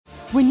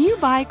When you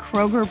buy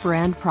Kroger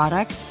brand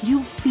products,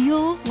 you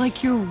feel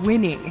like you're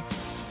winning.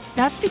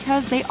 That's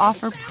because they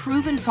offer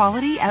proven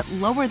quality at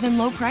lower than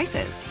low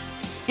prices.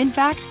 In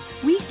fact,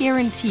 we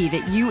guarantee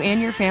that you and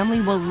your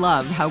family will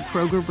love how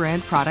Kroger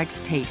brand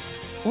products taste,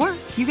 or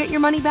you get your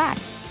money back.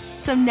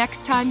 So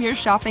next time you're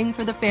shopping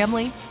for the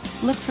family,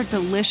 look for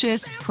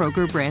delicious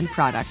Kroger brand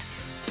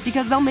products,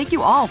 because they'll make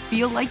you all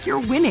feel like you're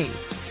winning.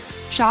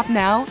 Shop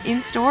now,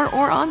 in-store,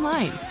 or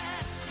online.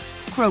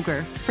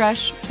 Kroger,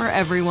 fresh for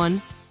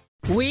everyone.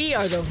 We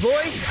are the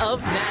voice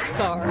of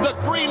NASCAR. The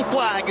green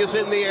flag is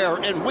in the air,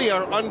 and we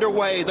are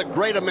underway. The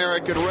Great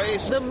American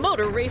Race. The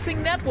Motor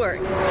Racing Network.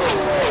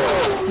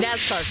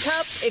 NASCAR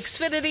Cup,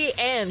 Xfinity,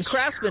 and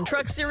Craftsman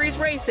Truck Series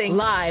Racing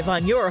live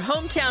on your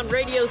hometown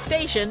radio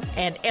station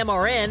and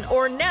MRN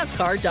or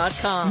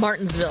NASCAR.com.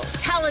 Martinsville,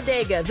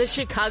 Talladega, the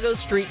Chicago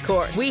Street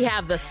Course. We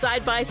have the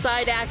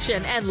side-by-side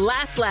action and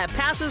last lap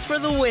passes for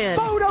the win.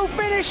 Photo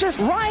finishes.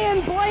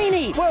 Ryan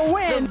Blaney will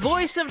win. The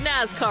voice of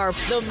NASCAR,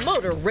 the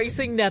Motor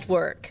Racing Network.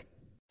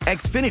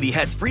 Xfinity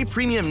has free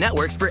premium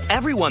networks for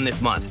everyone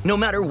this month, no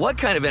matter what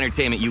kind of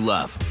entertainment you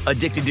love.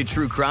 Addicted to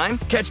true crime?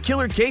 Catch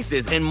killer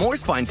cases and more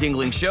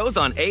spine-tingling shows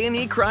on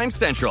A&E Crime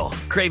Central.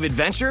 Crave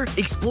adventure?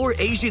 Explore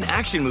Asian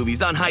action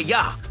movies on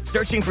Hi-Ya.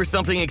 Searching for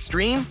something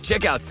extreme?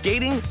 Check out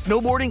skating,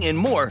 snowboarding, and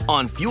more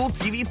on Fuel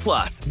TV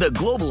Plus, the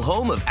global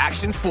home of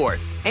action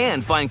sports.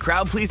 And find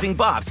crowd-pleasing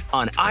bops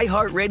on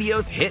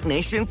iHeartRadio's Hit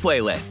Nation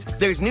playlist.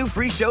 There's new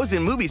free shows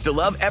and movies to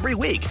love every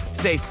week.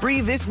 Say free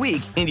this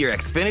week in your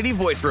Xfinity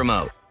voice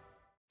remote.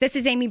 This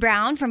is Amy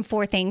Brown from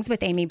 4 Things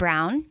with Amy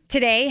Brown.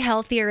 Today,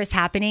 healthier is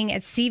happening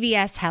at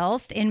CVS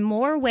Health in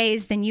more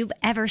ways than you've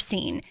ever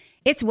seen.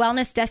 It's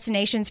wellness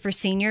destinations for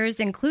seniors,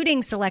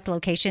 including select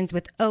locations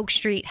with Oak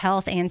Street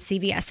Health and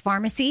CVS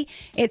Pharmacy.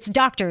 It's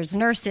doctors,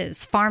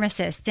 nurses,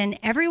 pharmacists, and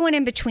everyone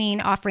in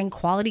between offering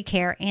quality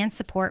care and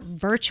support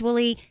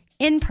virtually,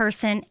 in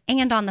person,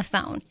 and on the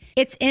phone.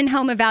 It's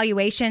in-home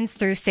evaluations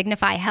through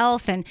Signify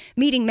Health and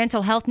meeting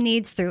mental health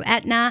needs through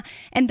Aetna.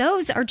 And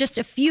those are just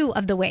a few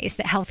of the ways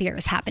that healthier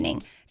is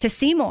happening. To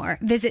see more,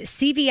 visit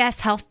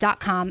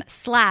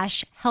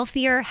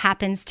cvshealth.com/healthier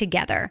happens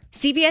together.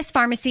 CVS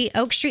Pharmacy,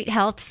 Oak Street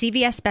Health,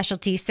 CVS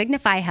Specialty,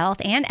 Signify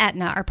Health, and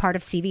Aetna are part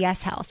of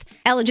CVS Health.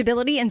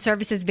 Eligibility and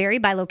services vary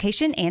by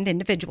location and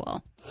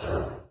individual.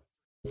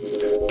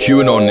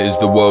 QAnon is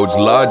the world's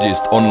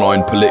largest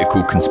online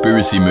political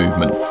conspiracy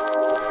movement.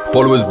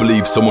 Followers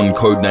believe someone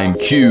codenamed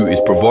Q is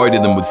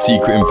providing them with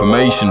secret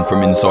information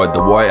from inside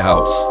the White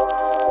House.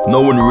 No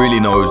one really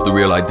knows the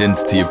real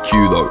identity of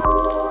Q though.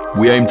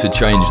 We aim to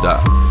change that.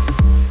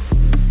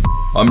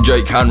 I'm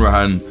Jake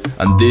Hanrahan,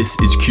 and this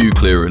is Q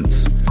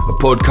Clearance, a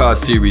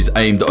podcast series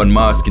aimed at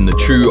unmasking the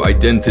true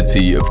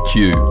identity of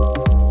Q.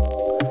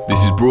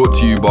 This is brought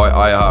to you by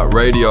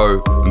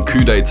iHeartRadio and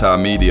Coup d'Etat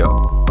Media.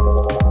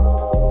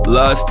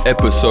 Last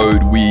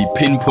episode, we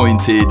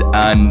pinpointed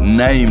and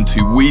named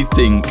who we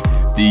think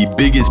the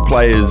biggest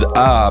players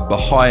are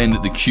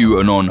behind the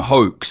QAnon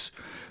hoax.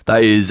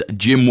 That is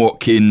Jim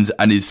Watkins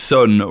and his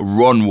son,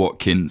 Ron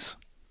Watkins.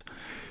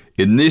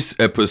 In this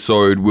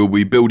episode, we'll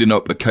be building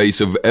up a case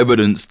of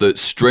evidence that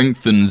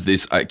strengthens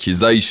this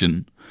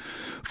accusation.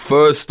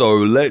 First though,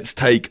 let's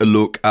take a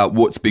look at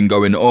what's been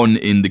going on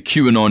in the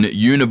QAnon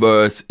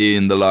universe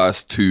in the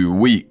last 2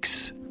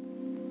 weeks.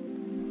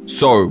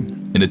 So,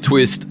 in a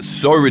twist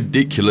so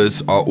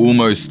ridiculous I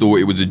almost thought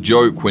it was a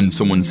joke when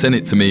someone sent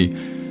it to me,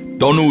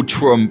 Donald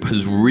Trump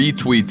has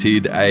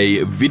retweeted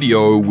a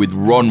video with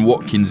Ron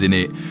Watkins in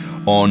it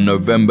on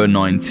November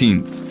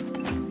 19th.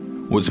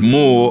 What's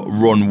more,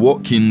 Ron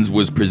Watkins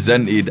was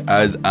presented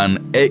as an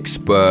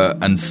expert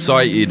and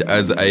cited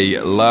as a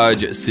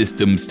large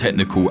systems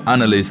technical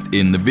analyst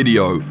in the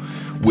video,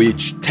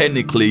 which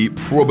technically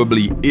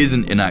probably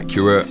isn't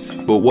inaccurate,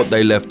 but what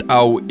they left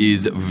out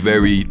is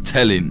very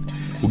telling.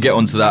 We'll get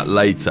onto that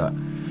later.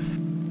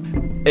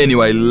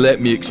 Anyway,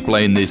 let me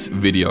explain this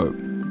video.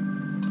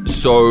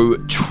 So,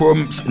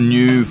 Trump's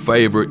new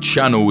favorite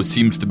channel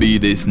seems to be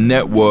this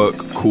network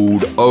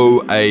called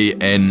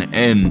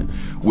OANN,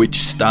 which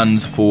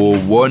stands for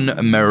One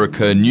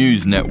America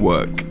News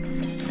Network.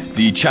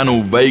 The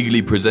channel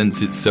vaguely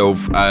presents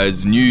itself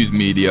as news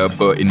media,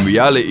 but in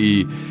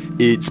reality,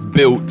 it's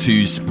built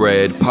to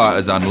spread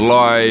partisan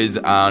lies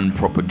and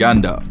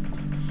propaganda.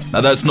 Now,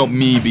 that's not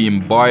me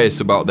being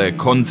biased about their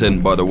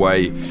content, by the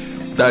way.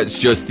 That's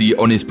just the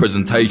honest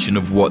presentation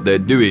of what they're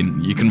doing.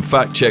 You can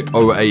fact check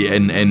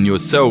OANN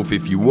yourself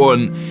if you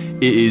want.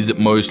 It is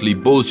mostly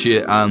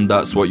bullshit, and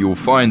that's what you'll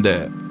find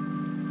there.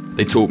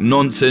 They talk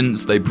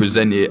nonsense, they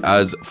present it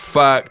as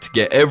fact,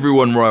 get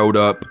everyone riled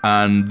up,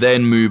 and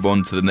then move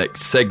on to the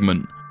next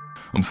segment.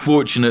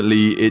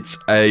 Unfortunately, it's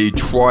a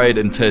tried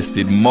and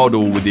tested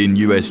model within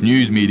US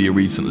news media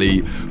recently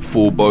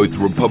for both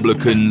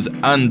Republicans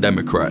and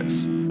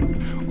Democrats.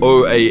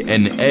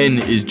 OANN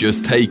is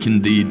just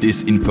taking the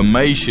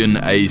disinformation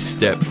a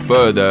step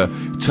further,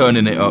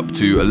 turning it up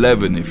to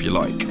 11 if you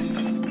like.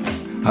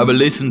 Have a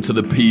listen to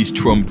the piece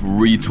Trump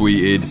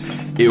retweeted.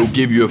 It'll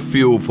give you a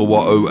feel for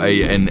what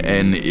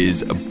OANN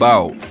is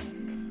about.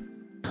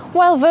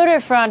 While voter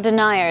fraud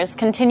deniers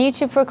continue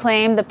to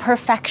proclaim the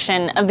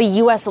perfection of the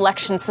U.S.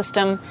 election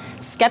system,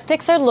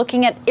 skeptics are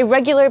looking at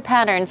irregular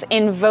patterns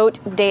in vote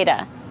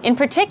data. In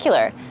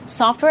particular,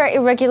 software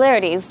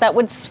irregularities that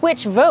would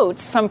switch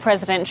votes from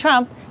President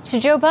Trump to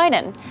Joe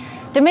Biden.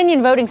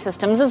 Dominion Voting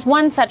Systems is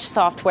one such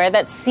software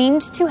that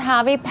seemed to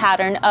have a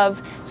pattern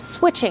of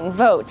switching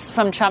votes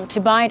from Trump to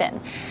Biden.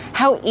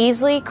 How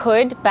easily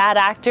could bad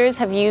actors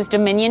have used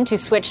Dominion to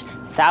switch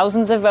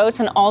thousands of votes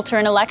and alter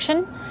an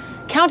election?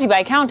 County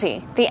by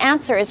county, the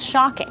answer is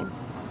shocking.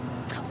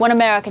 One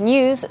American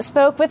News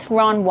spoke with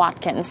Ron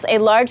Watkins, a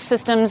large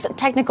systems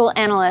technical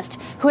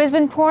analyst who has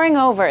been poring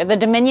over the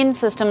Dominion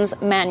Systems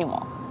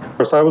manual.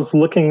 So I was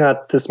looking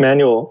at this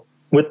manual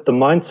with the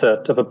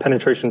mindset of a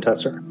penetration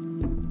tester,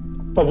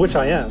 of which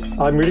I am.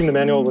 I'm reading the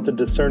manual with a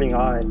discerning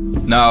eye.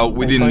 Now,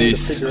 within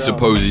this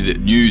supposed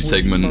news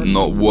segment,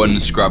 not one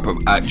scrap of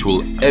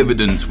actual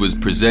evidence was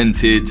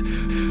presented.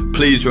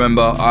 Please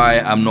remember, I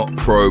am not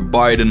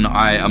pro-Biden,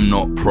 I am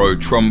not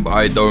pro-Trump,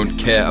 I don't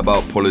care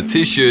about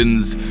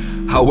politicians.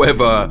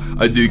 However,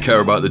 I do care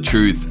about the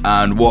truth,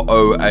 and what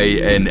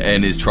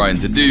OANN is trying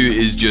to do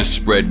is just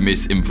spread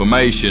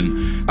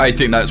misinformation. I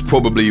think that's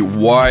probably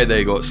why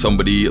they got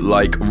somebody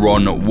like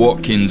Ron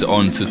Watkins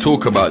on to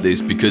talk about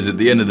this, because at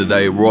the end of the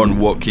day, Ron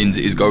Watkins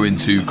is going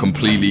to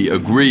completely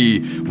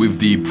agree with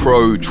the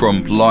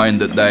pro-Trump line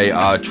that they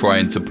are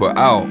trying to put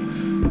out.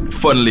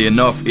 Funnily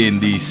enough, in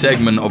the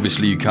segment,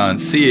 obviously you can't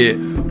see it,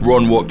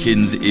 Ron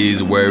Watkins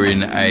is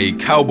wearing a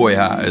cowboy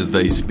hat as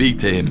they speak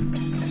to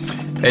him.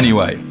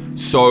 Anyway,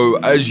 so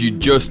as you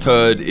just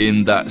heard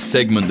in that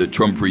segment that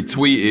Trump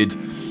retweeted,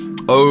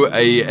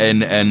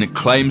 OANN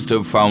claims to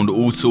have found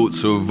all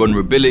sorts of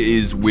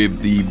vulnerabilities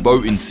with the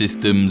voting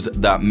systems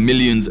that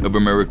millions of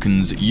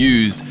Americans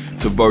used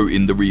to vote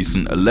in the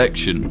recent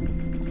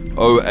election.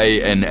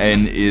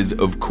 OANN is,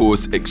 of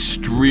course,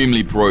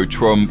 extremely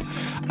pro-Trump,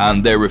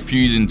 and they're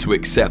refusing to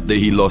accept that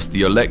he lost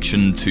the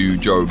election to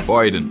Joe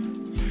Biden.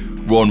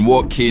 Ron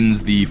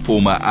Watkins, the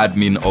former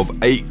admin of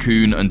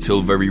 8kun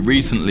until very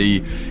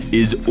recently,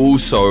 is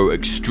also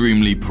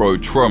extremely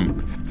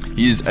pro-Trump.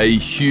 He is a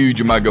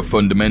huge MAGA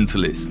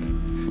fundamentalist.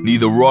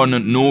 Neither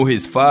Ron nor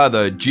his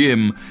father,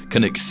 Jim,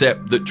 can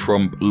accept that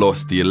Trump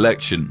lost the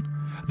election.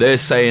 They're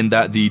saying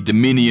that the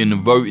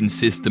Dominion voting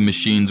system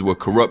machines were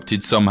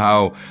corrupted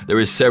somehow. There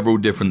are several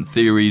different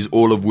theories,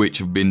 all of which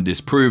have been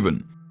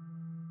disproven.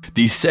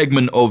 The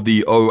segment of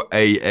the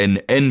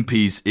OANN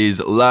piece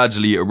is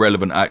largely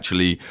irrelevant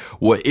actually.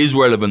 What is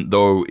relevant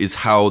though is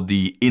how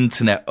the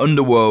internet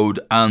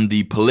underworld and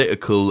the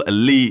political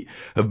elite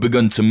have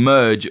begun to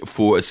merge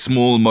for a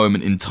small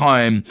moment in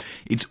time.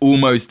 It's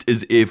almost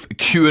as if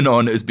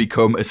QAnon has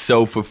become a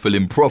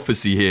self-fulfilling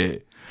prophecy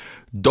here.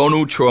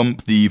 Donald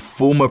Trump, the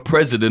former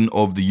president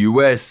of the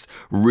US,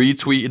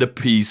 retweeted a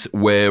piece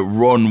where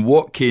Ron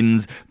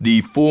Watkins, the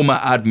former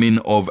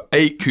admin of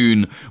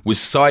 8kun, was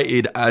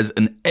cited as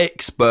an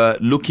expert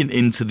looking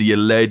into the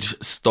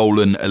alleged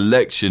stolen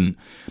election.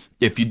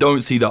 If you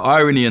don't see the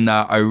irony in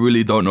that, I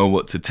really don't know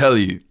what to tell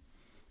you.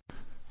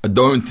 I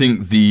don't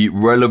think the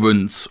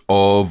relevance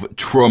of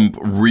Trump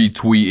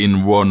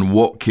retweeting Ron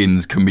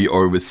Watkins can be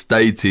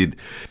overstated.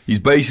 He's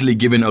basically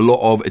giving a lot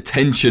of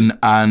attention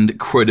and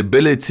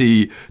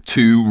credibility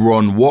to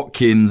Ron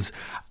Watkins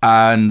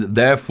and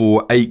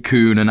therefore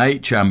 8kun and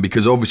 8chan,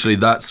 because obviously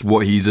that's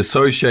what he's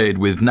associated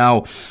with.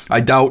 Now, I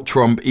doubt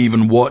Trump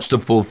even watched the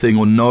full thing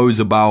or knows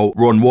about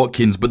Ron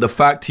Watkins, but the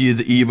fact he has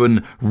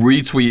even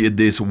retweeted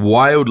this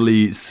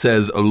wildly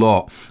says a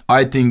lot.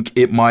 I think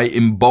it might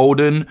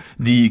embolden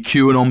the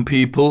QAnon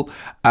people,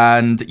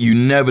 and you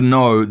never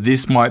know,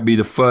 this might be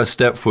the first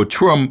step for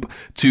Trump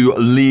to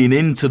lean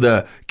into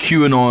the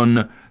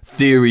QAnon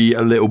theory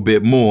a little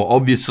bit more.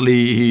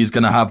 Obviously, he's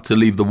going to have to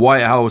leave the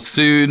White House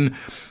soon.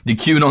 The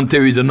QAnon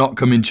theories are not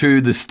coming true.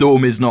 The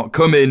storm is not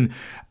coming.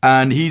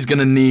 And he's going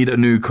to need a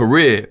new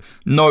career.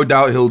 No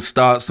doubt he'll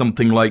start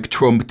something like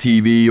Trump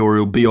TV, or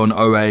he'll be on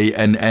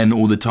OANN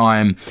all the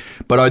time.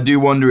 But I do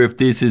wonder if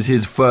this is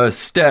his first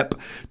step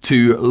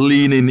to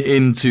leaning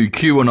into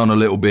QAnon a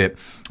little bit.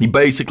 He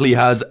basically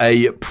has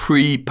a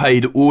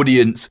prepaid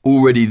audience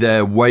already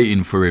there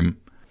waiting for him,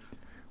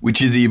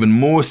 which is even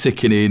more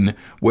sickening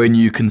when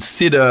you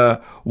consider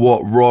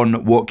what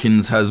Ron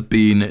Watkins has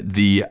been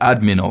the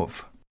admin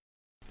of.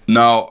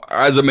 Now,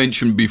 as I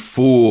mentioned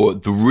before,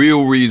 the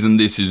real reason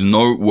this is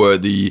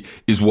noteworthy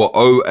is what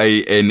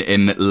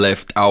OANN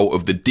left out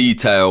of the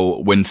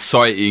detail when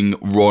citing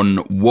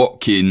Ron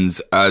Watkins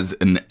as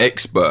an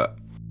expert.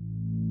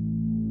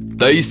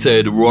 They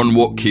said Ron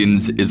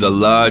Watkins is a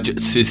large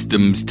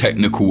systems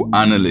technical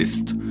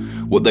analyst.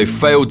 What they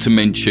failed to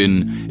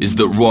mention is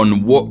that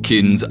Ron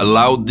Watkins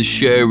allowed the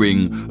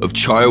sharing of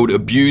child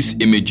abuse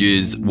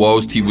images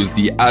whilst he was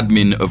the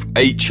admin of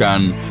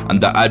 8chan and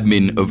the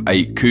admin of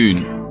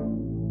 8kun.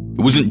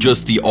 It wasn't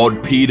just the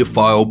odd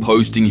paedophile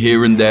posting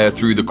here and there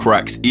through the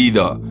cracks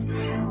either.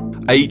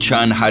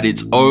 8chan had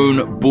its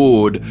own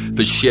board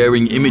for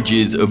sharing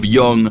images of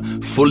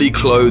young, fully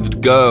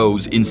clothed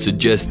girls in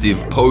suggestive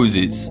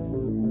poses.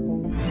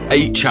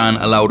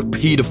 8chan allowed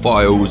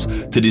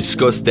paedophiles to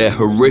discuss their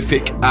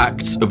horrific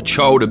acts of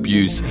child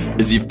abuse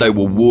as if they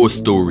were war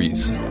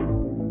stories.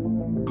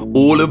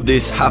 All of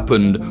this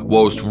happened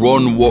whilst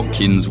Ron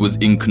Watkins was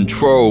in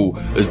control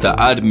as the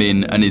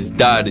admin and his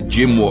dad,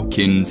 Jim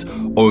Watkins,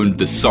 owned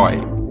the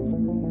site.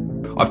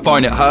 I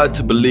find it hard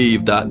to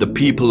believe that the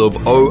people of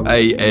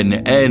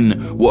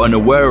OANN were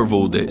unaware of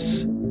all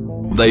this.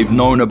 They've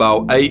known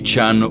about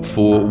 8chan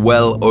for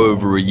well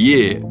over a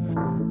year.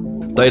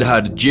 They'd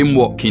had Jim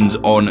Watkins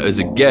on as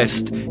a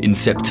guest in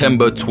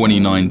September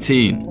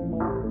 2019.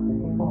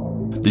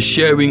 The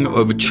sharing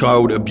of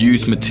child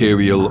abuse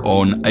material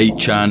on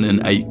 8chan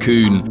and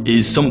 8kun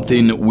is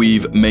something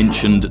we've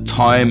mentioned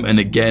time and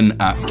again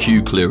at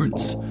Q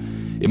Clearance.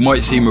 It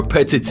might seem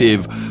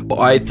repetitive, but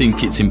I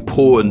think it's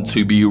important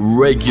to be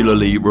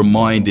regularly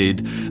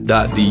reminded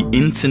that the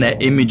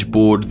internet image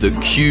board that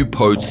Q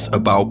posts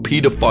about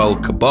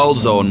paedophile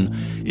cabals on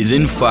is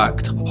in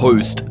fact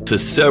host to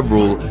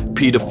several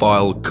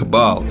paedophile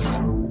cabals.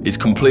 It's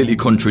completely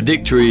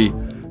contradictory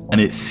and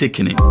it's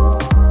sickening.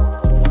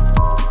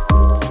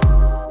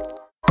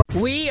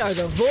 We are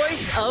the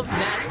voice of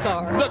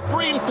NASCAR. The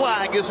green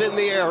flag is in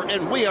the air,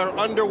 and we are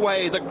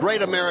underway. The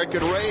great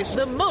American race.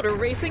 The Motor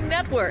Racing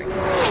Network.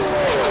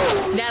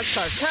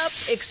 NASCAR Cup,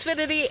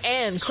 Xfinity,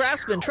 and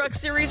Craftsman Truck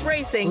Series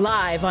Racing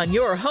live on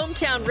your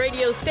hometown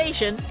radio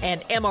station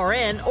and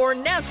MRN or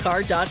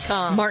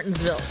NASCAR.com.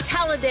 Martinsville,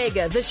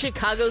 Talladega, the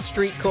Chicago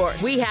Street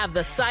Course. We have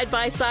the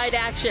side-by-side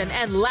action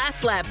and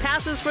last lap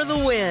passes for the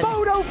win.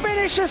 Photo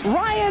finishes.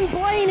 Ryan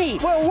Blaney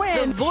will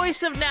win. The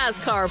voice of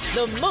NASCAR,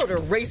 the Motor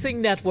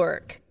Racing Network.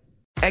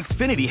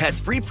 Xfinity has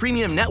free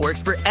premium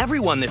networks for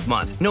everyone this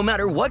month, no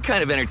matter what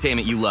kind of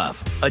entertainment you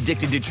love.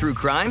 Addicted to true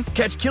crime?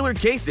 Catch killer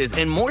cases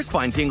and more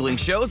spine-tingling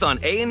shows on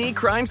A&E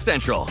Crime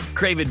Central.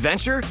 Crave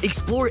adventure?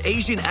 Explore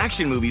Asian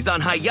action movies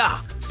on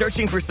Hi-YAH.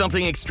 Searching for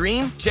something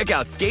extreme? Check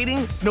out skating,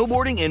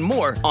 snowboarding, and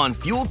more on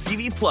Fuel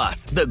TV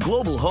Plus, the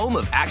global home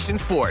of action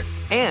sports.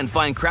 And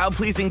find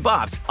crowd-pleasing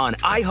bops on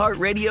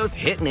iHeartRadio's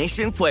Hit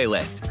Nation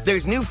playlist.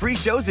 There's new free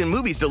shows and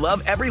movies to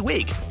love every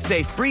week.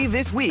 Say free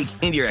this week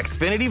in your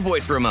Xfinity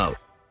voice remote.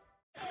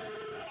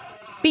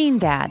 Bean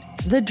Dad,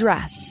 The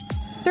Dress,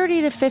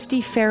 30 to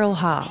 50 Feral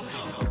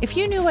Hogs. If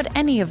you knew what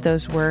any of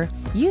those were,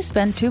 you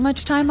spend too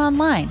much time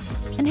online.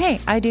 And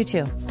hey, I do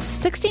too.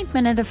 16th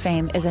Minute of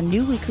Fame is a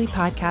new weekly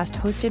podcast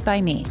hosted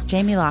by me,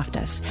 Jamie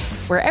Loftus,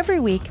 where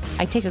every week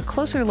I take a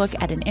closer look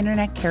at an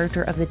internet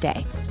character of the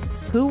day.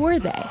 Who were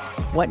they?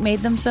 What made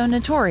them so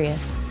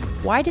notorious?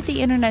 Why did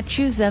the internet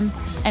choose them?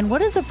 And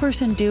what does a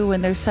person do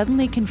when they're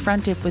suddenly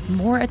confronted with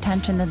more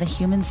attention than the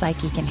human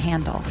psyche can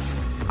handle?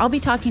 I'll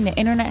be talking to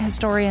internet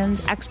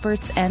historians,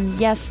 experts, and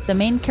yes, the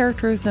main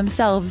characters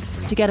themselves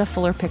to get a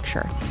fuller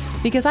picture.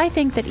 Because I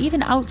think that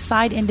even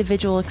outside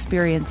individual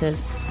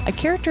experiences, a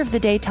character of the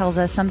day tells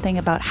us something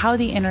about how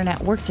the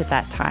internet worked at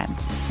that time,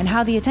 and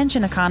how the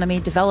attention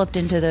economy developed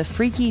into the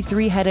freaky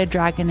three-headed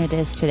dragon it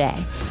is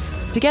today.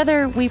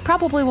 Together, we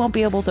probably won't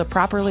be able to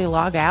properly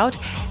log out,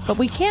 but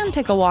we can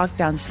take a walk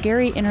down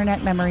scary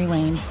internet memory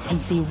lane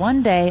and see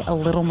one day a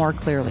little more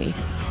clearly.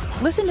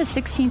 Listen to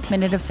 16th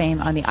Minute of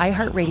Fame on the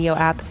iHeartRadio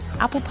app,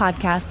 Apple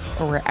Podcasts,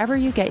 or wherever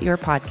you get your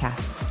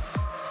podcasts.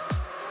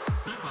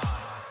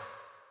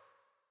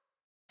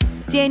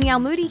 Danielle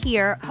Moody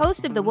here,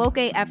 host of the Woke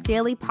AF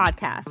Daily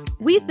podcast.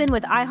 We've been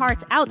with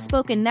iHeart's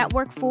Outspoken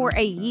Network for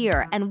a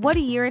year, and what a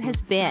year it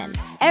has been.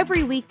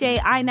 Every weekday,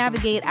 I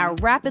navigate our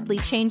rapidly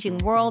changing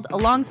world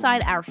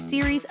alongside our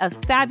series of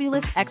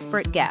fabulous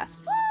expert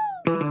guests.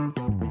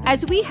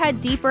 As we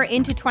head deeper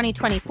into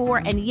 2024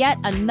 and yet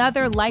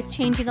another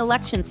life-changing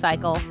election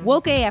cycle,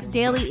 Woke AF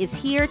Daily is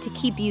here to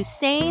keep you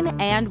sane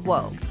and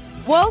woke.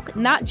 Woke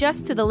not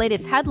just to the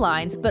latest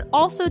headlines, but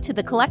also to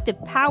the collective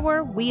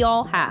power we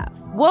all have.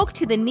 Woke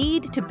to the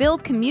need to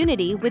build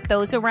community with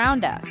those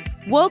around us.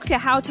 Woke to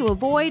how to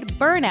avoid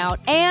burnout,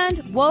 and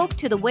woke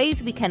to the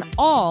ways we can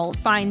all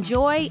find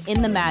joy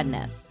in the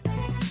madness.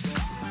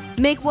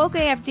 Make Woke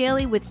AF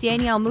Daily with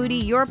Danielle Moody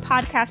your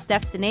podcast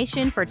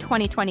destination for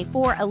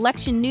 2024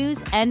 election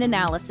news and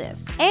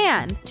analysis.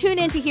 And tune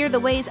in to hear the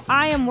ways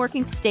I am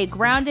working to stay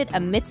grounded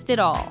amidst it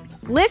all.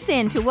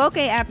 Listen to Woke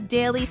AF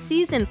Daily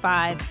Season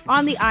 5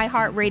 on the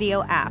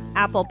iHeartRadio app,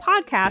 Apple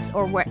Podcasts,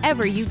 or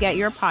wherever you get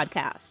your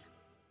podcasts.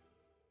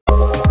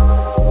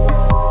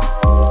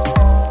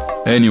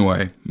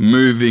 Anyway,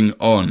 moving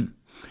on.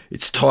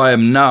 It's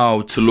time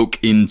now to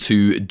look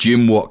into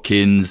Jim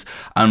Watkins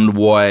and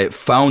why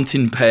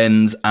fountain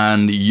pens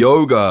and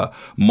yoga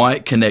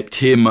might connect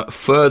him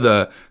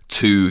further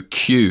to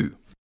Q.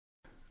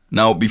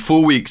 Now,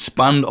 before we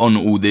expand on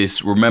all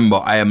this, remember,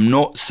 I am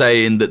not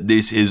saying that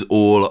this is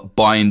all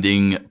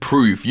binding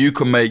proof. You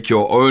can make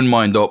your own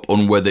mind up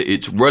on whether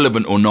it's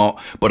relevant or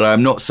not, but I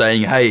am not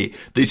saying, hey,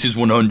 this is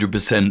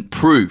 100%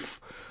 proof.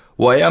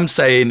 What I am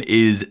saying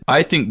is,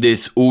 I think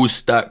this all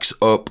stacks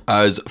up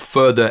as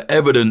further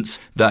evidence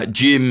that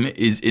Jim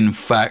is in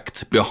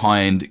fact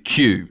behind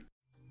Q.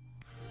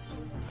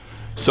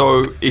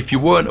 So, if you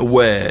weren't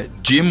aware,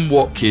 Jim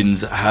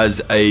Watkins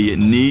has a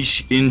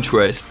niche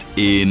interest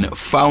in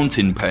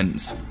fountain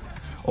pens.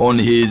 On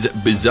his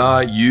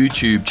bizarre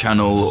YouTube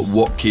channel,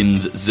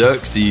 Watkins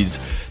Xerxes,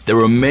 there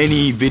are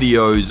many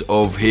videos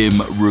of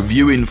him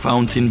reviewing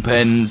fountain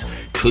pens,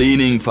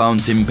 cleaning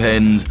fountain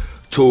pens,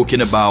 talking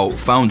about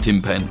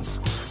fountain pens.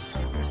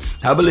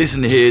 Have a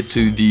listen here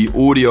to the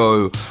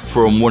audio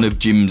from one of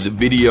Jim's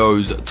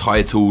videos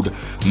titled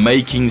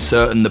 "Making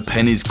Certain the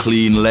Pen is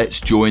Clean, Let's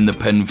Join the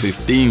Pen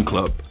 15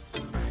 Club."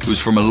 It was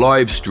from a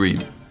live stream.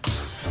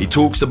 He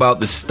talks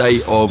about the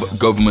state of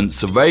government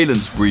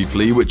surveillance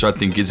briefly, which I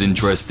think is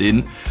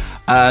interesting,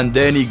 and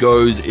then he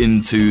goes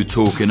into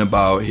talking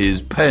about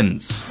his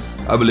pens.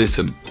 Have a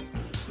listen.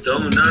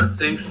 Do not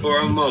think for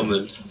a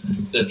moment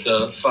that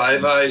the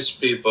Five Eyes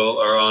people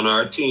are on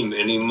our team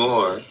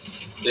anymore.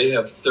 They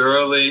have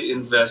thoroughly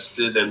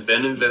invested and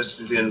been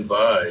invested in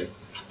by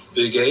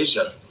Big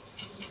Asia.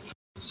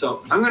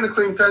 So I'm going to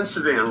clean pens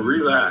today and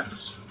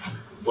relax.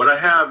 What I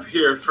have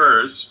here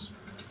first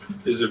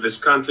is a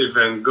Visconti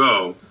Van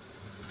Gogh,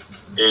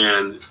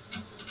 and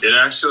it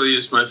actually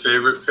is my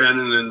favorite pen,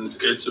 and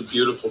it's a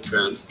beautiful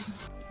pen.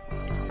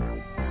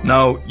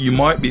 Now, you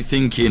might be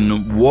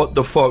thinking, what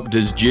the fuck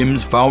does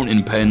Jim's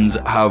fountain pens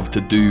have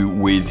to do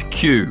with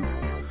Q?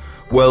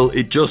 Well,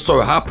 it just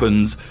so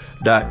happens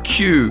that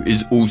Q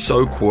is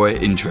also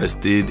quite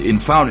interested in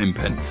fountain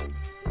pens.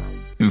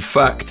 In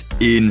fact,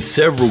 in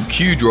several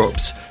Q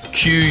drops,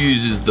 Q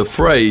uses the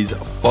phrase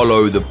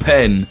 "follow the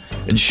pen"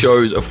 and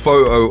shows a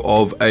photo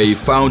of a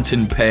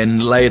fountain pen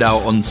laid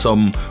out on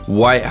some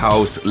White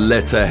House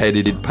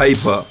letter-headed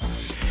paper.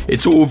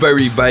 It's all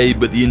very vague,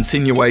 but the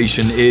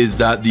insinuation is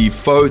that the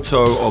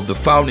photo of the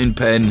fountain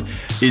pen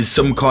is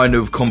some kind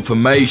of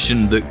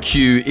confirmation that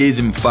Q is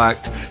in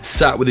fact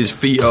sat with his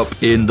feet up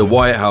in the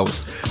White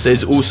House.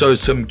 There's also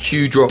some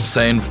Q drop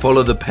saying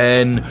 "follow the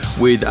pen"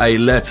 with a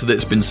letter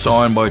that's been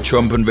signed by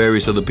Trump and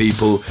various other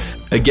people.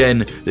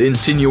 Again, the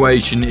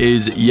insinuation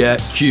is, yeah,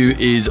 Q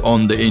is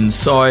on the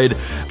inside,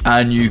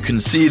 and you can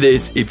see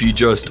this if you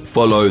just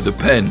follow the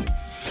pen.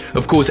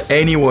 Of course,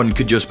 anyone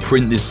could just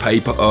print this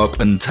paper up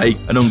and take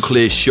an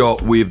unclear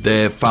shot with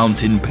their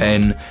fountain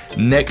pen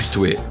next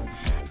to it.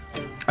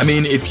 I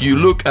mean, if you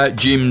look at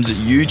Jim's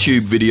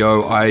YouTube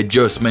video I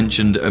just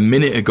mentioned a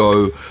minute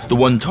ago, the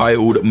one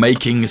titled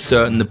 "Making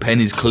Certain the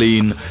Pen is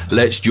Clean,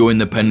 Let's Join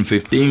the Pen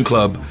 15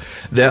 Club,"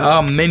 there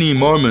are many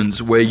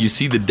moments where you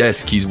see the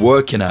desk he's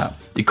working at.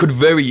 It could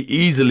very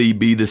easily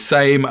be the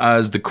same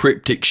as the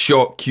cryptic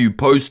shot Q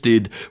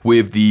posted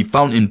with the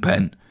fountain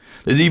pen.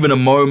 There's even a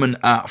moment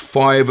at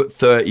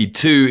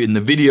 5:32 in the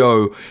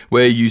video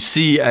where you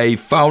see a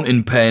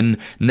fountain pen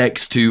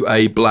next to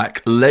a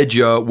black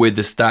ledger with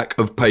a stack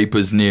of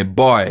papers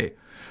nearby.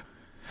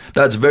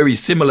 That's very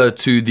similar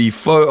to the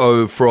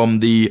photo from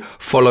the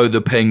 "follow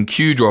the pen"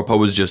 Q drop I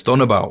was just on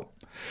about.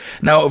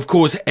 Now, of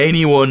course,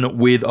 anyone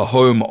with a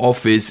home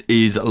office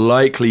is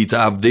likely to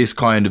have this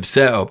kind of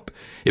setup.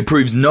 It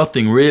proves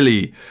nothing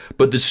really,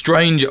 but the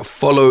strange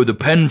 "follow the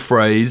pen"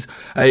 phrase,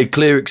 a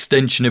clear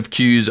extension of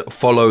Q's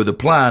 "follow the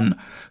plan,"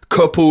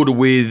 coupled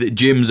with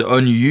Jim's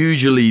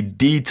unusually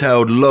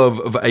detailed love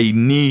of a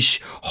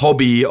niche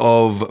hobby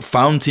of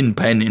fountain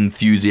pen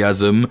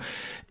enthusiasm,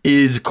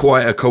 is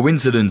quite a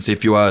coincidence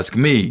if you ask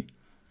me.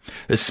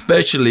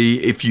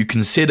 Especially if you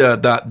consider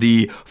that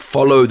the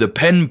 "follow the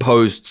pen"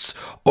 posts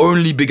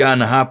only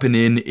began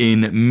happening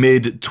in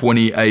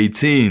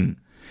mid-2018.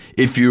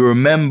 If you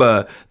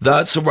remember,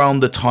 that's around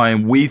the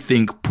time we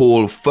think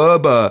Paul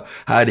Ferber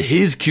had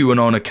his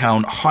QAnon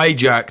account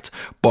hijacked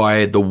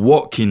by the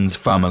Watkins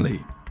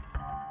family.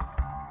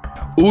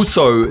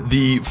 Also,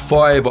 the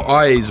Five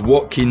Eyes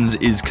Watkins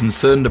is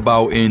concerned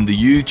about in the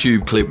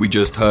YouTube clip we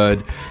just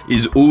heard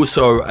is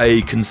also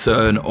a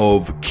concern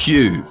of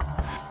Q.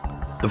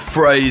 The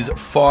phrase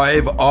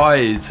 "Five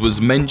Eyes"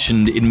 was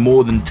mentioned in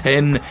more than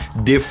 10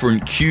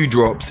 different Q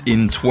drops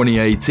in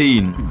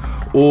 2018,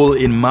 all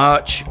in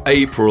March,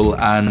 April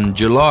and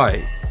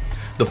July.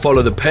 The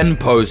 "Follow the Pen"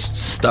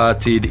 posts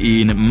started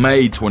in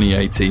May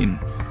 2018.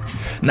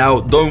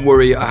 Now, don't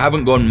worry, I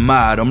haven't gone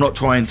mad. I'm not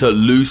trying to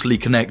loosely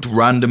connect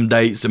random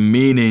dates and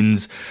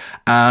meanings.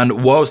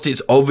 And whilst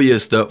it's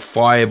obvious that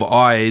Five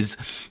Eyes,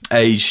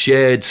 a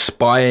shared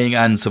spying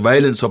and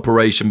surveillance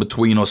operation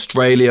between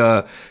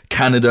Australia,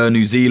 Canada,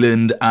 New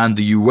Zealand and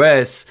the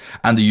US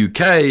and the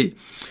UK,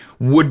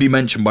 would be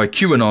mentioned by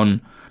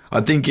QAnon,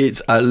 I think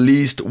it's at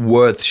least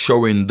worth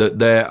showing that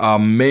there are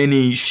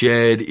many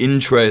shared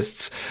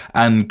interests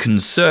and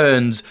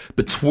concerns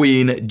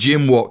between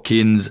Jim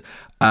Watkins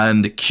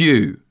and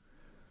Q.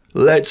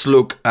 Let's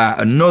look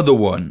at another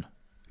one,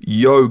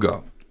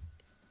 yoga.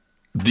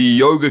 The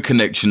yoga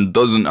connection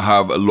doesn't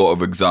have a lot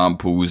of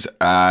examples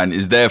and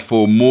is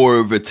therefore more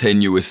of a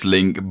tenuous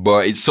link,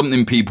 but it's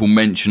something people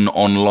mention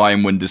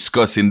online when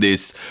discussing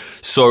this,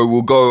 so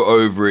we'll go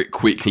over it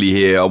quickly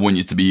here. I want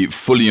you to be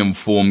fully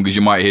informed because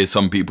you might hear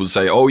some people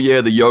say, oh yeah,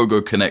 the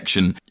yoga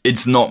connection,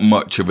 it's not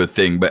much of a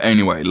thing, but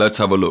anyway, let's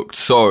have a look.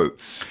 So,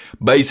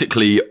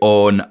 basically,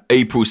 on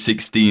April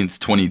 16th,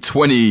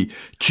 2020,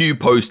 Q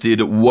posted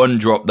one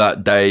drop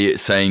that day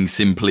saying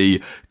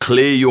simply,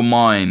 "Clear your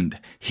mind,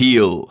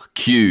 heal,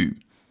 Q."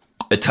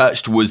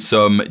 Attached was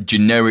some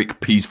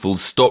generic peaceful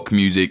stock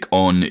music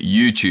on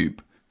YouTube.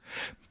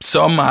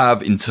 Some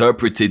have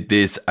interpreted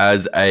this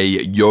as a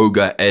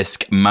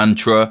yoga-esque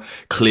mantra,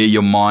 clear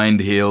your mind,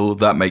 heal.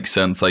 That makes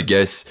sense, I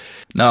guess.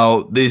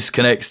 Now, this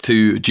connects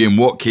to Jim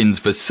Watkins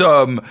for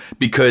some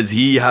because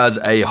he has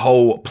a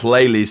whole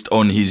playlist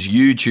on his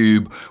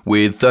YouTube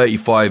with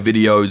 35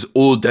 videos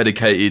all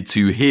dedicated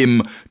to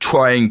him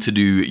trying to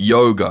do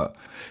yoga.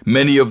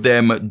 Many of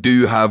them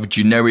do have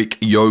generic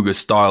yoga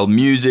style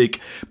music,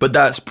 but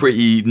that's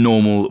pretty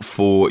normal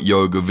for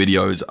yoga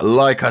videos.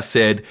 Like I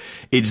said,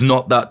 it's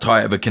not that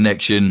tight of a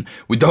connection.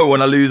 We don't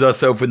want to lose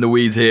ourselves in the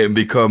weeds here and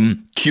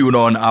become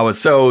QAnon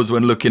ourselves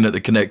when looking at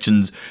the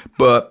connections,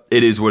 but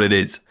it is what it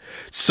is.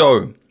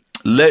 So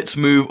let's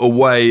move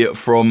away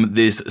from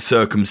this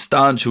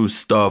circumstantial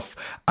stuff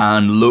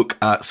and look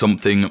at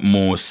something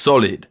more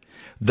solid.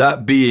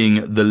 That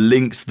being the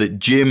links that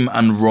Jim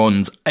and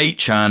Ron's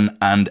 8chan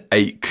and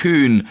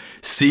 8kun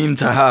seem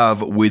to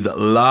have with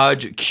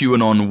large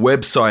QAnon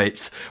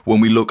websites when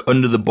we look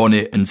under the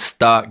bonnet and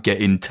start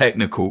getting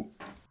technical.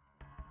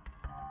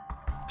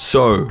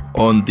 So,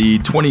 on the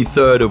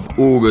 23rd of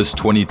August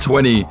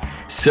 2020,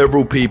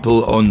 several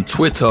people on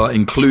Twitter,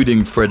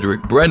 including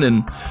Frederick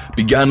Brennan,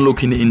 began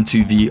looking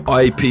into the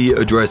IP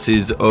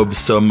addresses of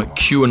some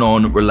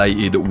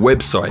QAnon-related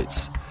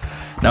websites.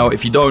 Now,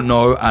 if you don't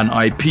know, an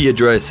IP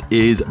address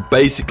is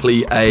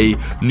basically a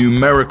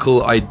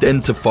numerical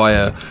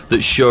identifier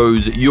that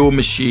shows your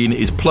machine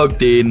is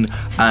plugged in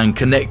and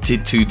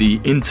connected to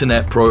the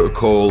internet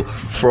protocol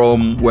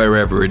from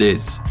wherever it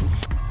is.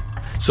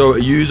 So a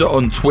user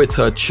on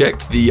Twitter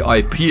checked the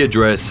IP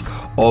address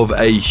of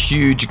a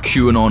huge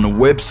QAnon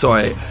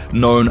website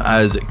known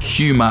as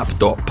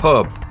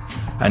qmap.pub.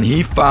 And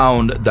he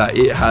found that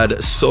it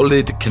had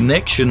solid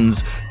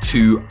connections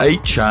to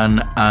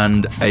 8chan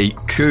and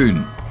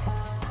 8kun.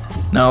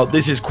 Now,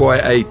 this is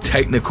quite a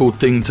technical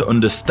thing to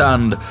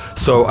understand,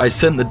 so I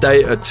sent the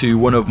data to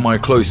one of my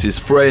closest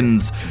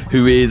friends,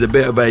 who is a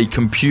bit of a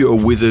computer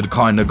wizard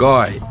kind of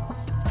guy.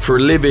 For a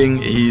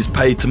living, he's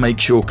paid to make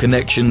sure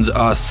connections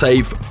are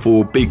safe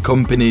for big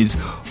companies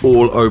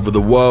all over the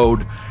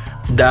world.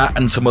 That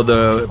and some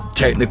other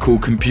technical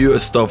computer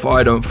stuff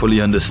I don't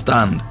fully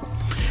understand.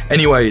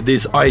 Anyway,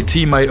 this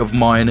IT mate of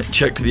mine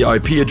checked the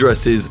IP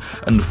addresses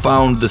and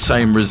found the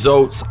same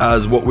results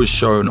as what was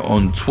shown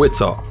on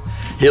Twitter.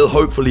 He'll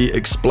hopefully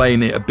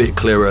explain it a bit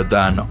clearer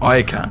than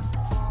I can.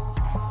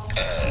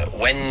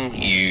 When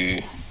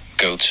you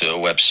go to a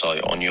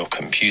website on your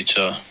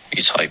computer,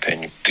 you type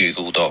in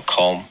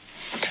google.com.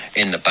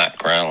 In the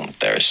background,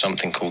 there is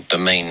something called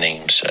domain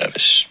name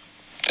service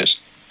that's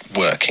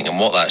working. And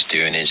what that's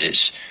doing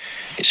is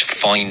it's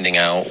finding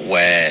out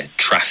where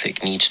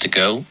traffic needs to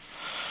go.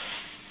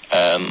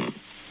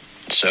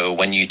 So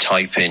when you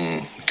type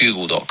in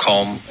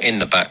google.com, in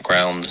the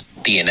background,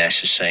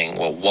 DNS is saying,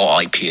 well,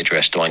 what IP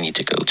address do I need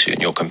to go to?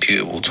 And your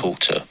computer will talk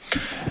to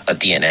a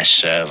DNS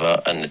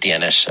server, and the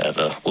DNS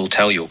server will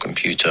tell your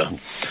computer,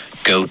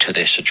 go to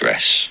this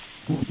address.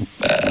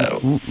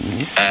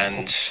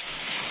 And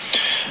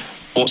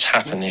what's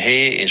happened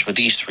here is with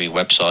these three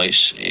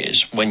websites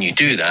is when you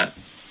do that,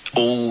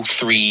 all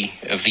three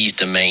of these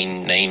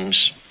domain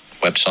names,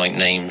 website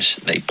names,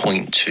 they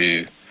point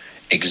to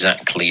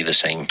exactly the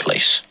same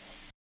place.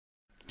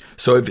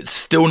 So if it's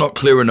still not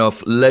clear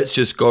enough, let's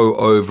just go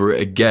over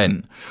it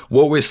again.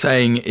 What we're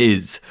saying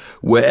is,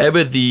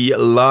 wherever the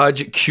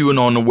large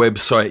QAnon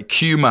website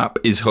QMAP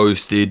is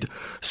hosted,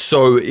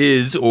 so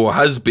is or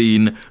has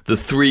been the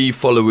three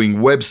following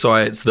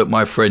websites that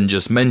my friend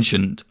just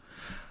mentioned.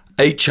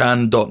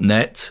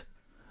 8chan.net,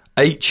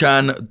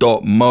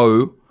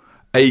 8chan.mo,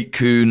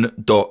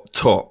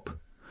 8kun.top.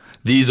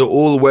 These are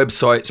all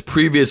websites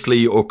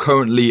previously or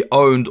currently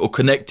owned or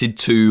connected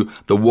to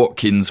the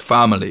Watkins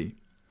family.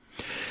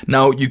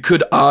 Now, you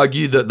could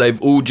argue that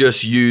they've all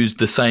just used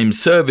the same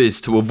service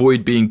to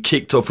avoid being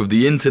kicked off of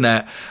the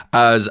internet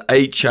as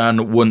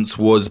 8chan once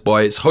was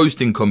by its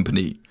hosting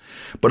company.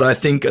 But I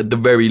think at the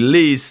very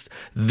least,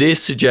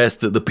 this suggests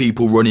that the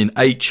people running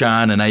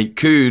 8chan and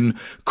 8kun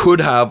could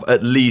have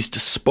at least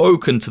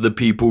spoken to the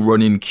people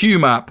running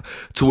QMAP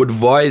to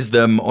advise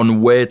them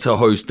on where to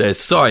host their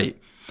site.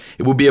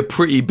 It would be a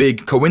pretty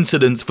big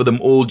coincidence for them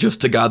all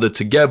just to gather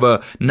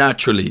together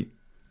naturally.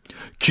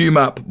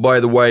 QMAP, by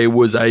the way,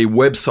 was a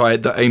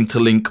website that aimed to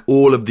link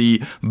all of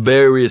the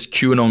various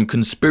QAnon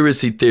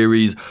conspiracy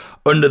theories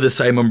under the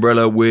same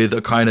umbrella with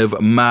a kind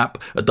of map,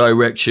 a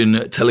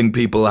direction, telling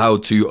people how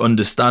to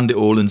understand it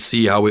all and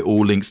see how it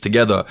all links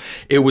together.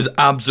 It was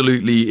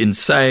absolutely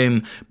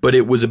insane, but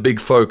it was a big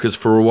focus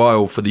for a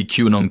while for the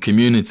QAnon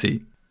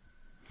community.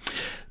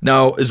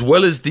 Now, as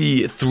well as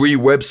the three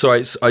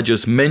websites I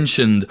just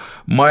mentioned,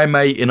 my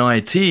mate in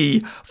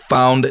IT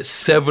found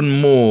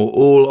 7 more,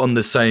 all on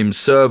the same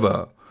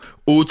server.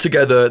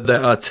 Altogether,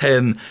 there are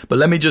 10, but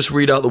let me just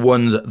read out the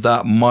ones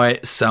that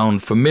might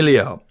sound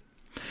familiar.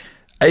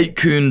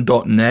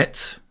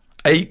 8kun.net,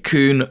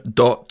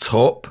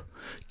 8kun.top,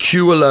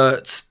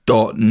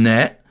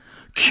 qalerts.net,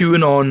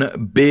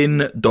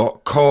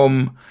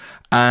 QAnonbin.com,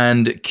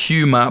 and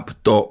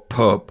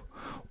qmap.pub.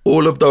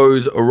 All of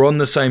those are on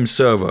the same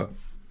server.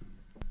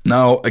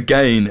 Now,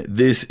 again,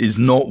 this is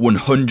not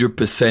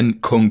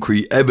 100%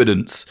 concrete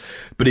evidence,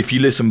 but if you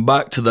listen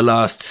back to the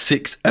last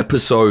 6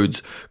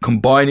 episodes,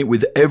 combine it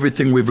with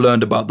everything we've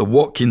learned about the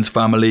Watkins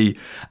family,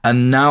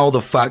 and now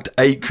the fact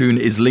 8kun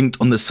is linked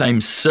on the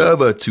same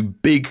server to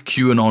big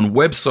QAnon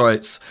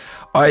websites,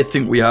 I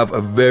think we have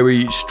a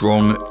very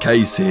strong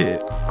case here.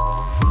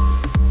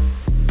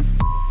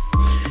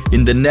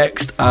 In the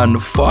next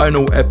and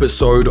final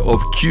episode of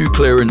Q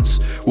Clearance,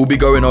 we'll be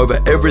going over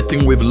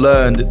everything we've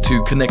learned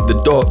to connect the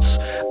dots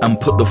and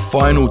put the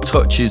final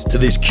touches to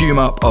this Q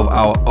map of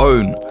our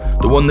own,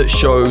 the one that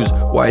shows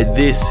why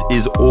this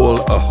is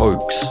all a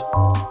hoax.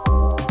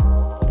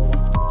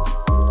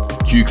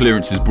 Q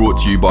Clearance is brought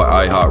to you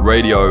by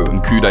iHeartRadio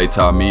and Coup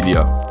d'Etat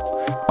Media.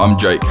 I'm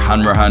Jake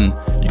Hanrahan.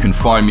 You can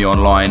find me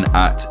online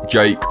at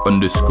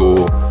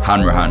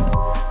Jake_Hanrahan.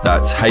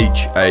 That's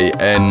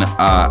HANRAHAN.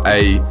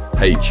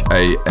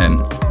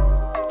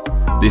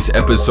 This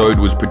episode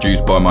was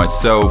produced by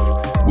myself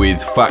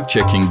with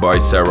fact-checking by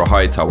Sarah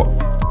Hightower.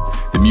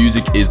 The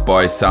music is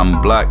by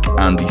Sam Black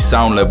and the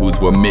sound levels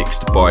were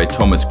mixed by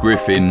Thomas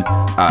Griffin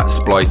at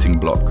Splicing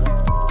Block.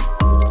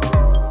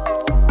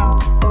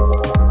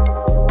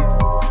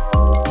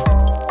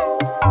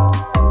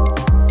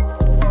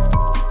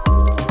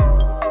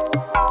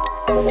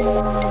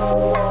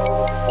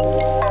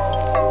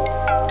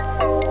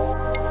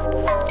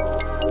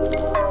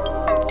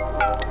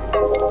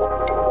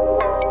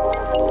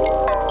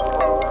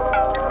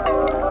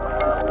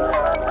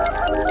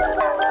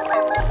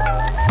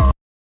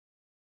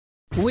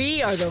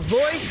 We are the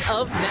voice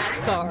of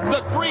NASCAR.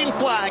 The green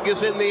flag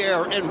is in the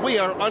air, and we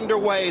are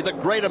underway. The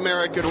Great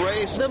American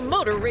Race. The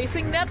Motor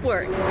Racing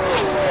Network.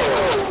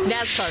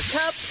 NASCAR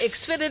Cup,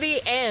 Xfinity,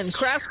 and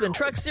Craftsman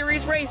Truck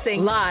Series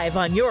Racing live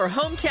on your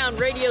hometown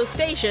radio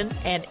station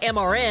and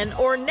MRN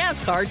or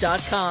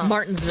NASCAR.com.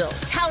 Martinsville,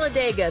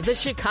 Talladega, the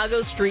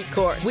Chicago Street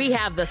Course. We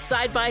have the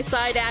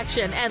side-by-side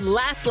action and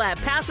last lap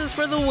passes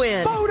for the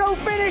win. Photo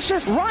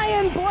finishes.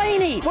 Ryan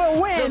Blaney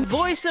will win. The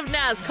voice of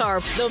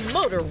NASCAR, the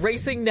Motor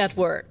Racing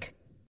Network.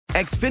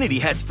 Xfinity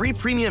has free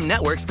premium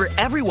networks for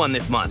everyone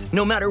this month,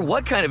 no matter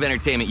what kind of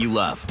entertainment you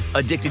love.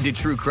 Addicted to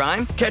true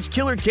crime? Catch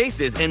killer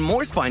cases and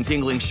more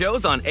spine-tingling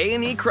shows on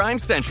A&E Crime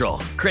Central.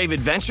 Crave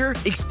adventure?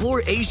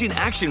 Explore Asian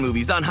action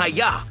movies on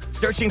Hi-YAH.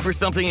 Searching for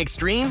something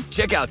extreme?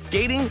 Check out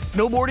skating,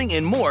 snowboarding,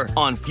 and more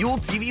on Fuel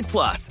TV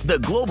Plus, the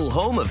global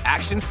home of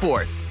action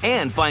sports.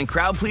 And find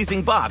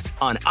crowd-pleasing bops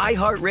on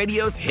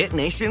iHeartRadio's Hit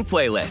Nation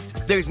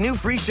playlist. There's new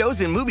free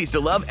shows and movies to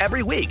love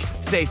every week.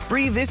 Say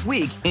free this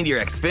week in your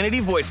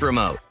Xfinity voice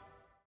remote.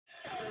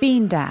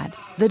 Bean Dad,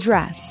 The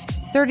Dress,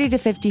 30 to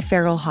 50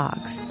 Feral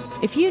Hogs.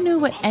 If you knew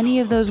what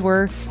any of those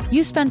were,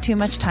 you spend too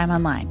much time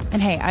online.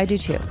 And hey, I do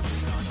too.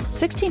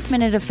 16th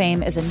Minute of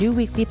Fame is a new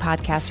weekly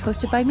podcast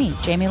hosted by me,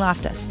 Jamie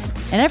Loftus.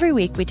 And every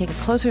week we take a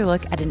closer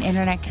look at an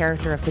internet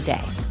character of the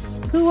day.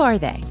 Who are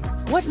they?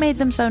 What made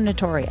them so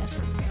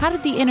notorious? How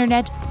did the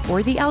internet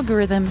or the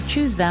algorithm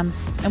choose them?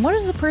 And what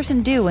does a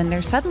person do when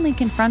they're suddenly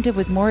confronted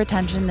with more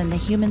attention than the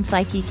human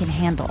psyche can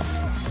handle?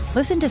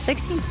 Listen to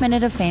 16th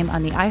Minute of Fame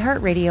on the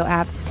iHeartRadio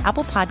app,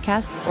 Apple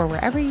Podcasts, or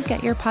wherever you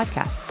get your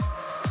podcasts.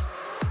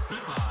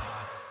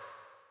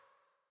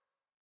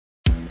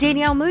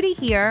 Danielle Moody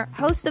here,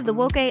 host of the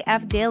Woke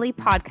AF Daily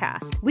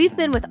podcast. We've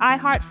been with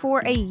iHeart for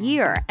a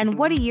year, and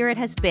what a year it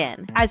has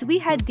been. As we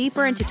head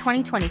deeper into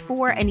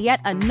 2024 and yet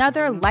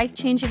another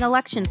life-changing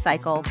election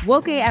cycle,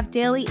 Woke AF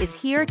Daily is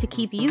here to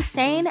keep you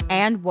sane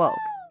and woke.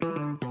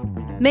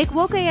 Make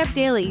Woke AF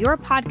Daily your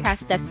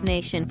podcast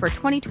destination for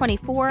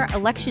 2024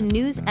 election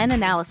news and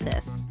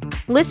analysis.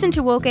 Listen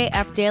to Woke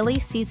AF Daily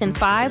Season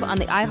 5 on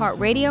the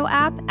iHeartRadio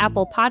app,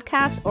 Apple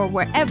Podcasts, or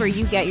wherever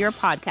you get your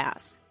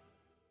podcasts.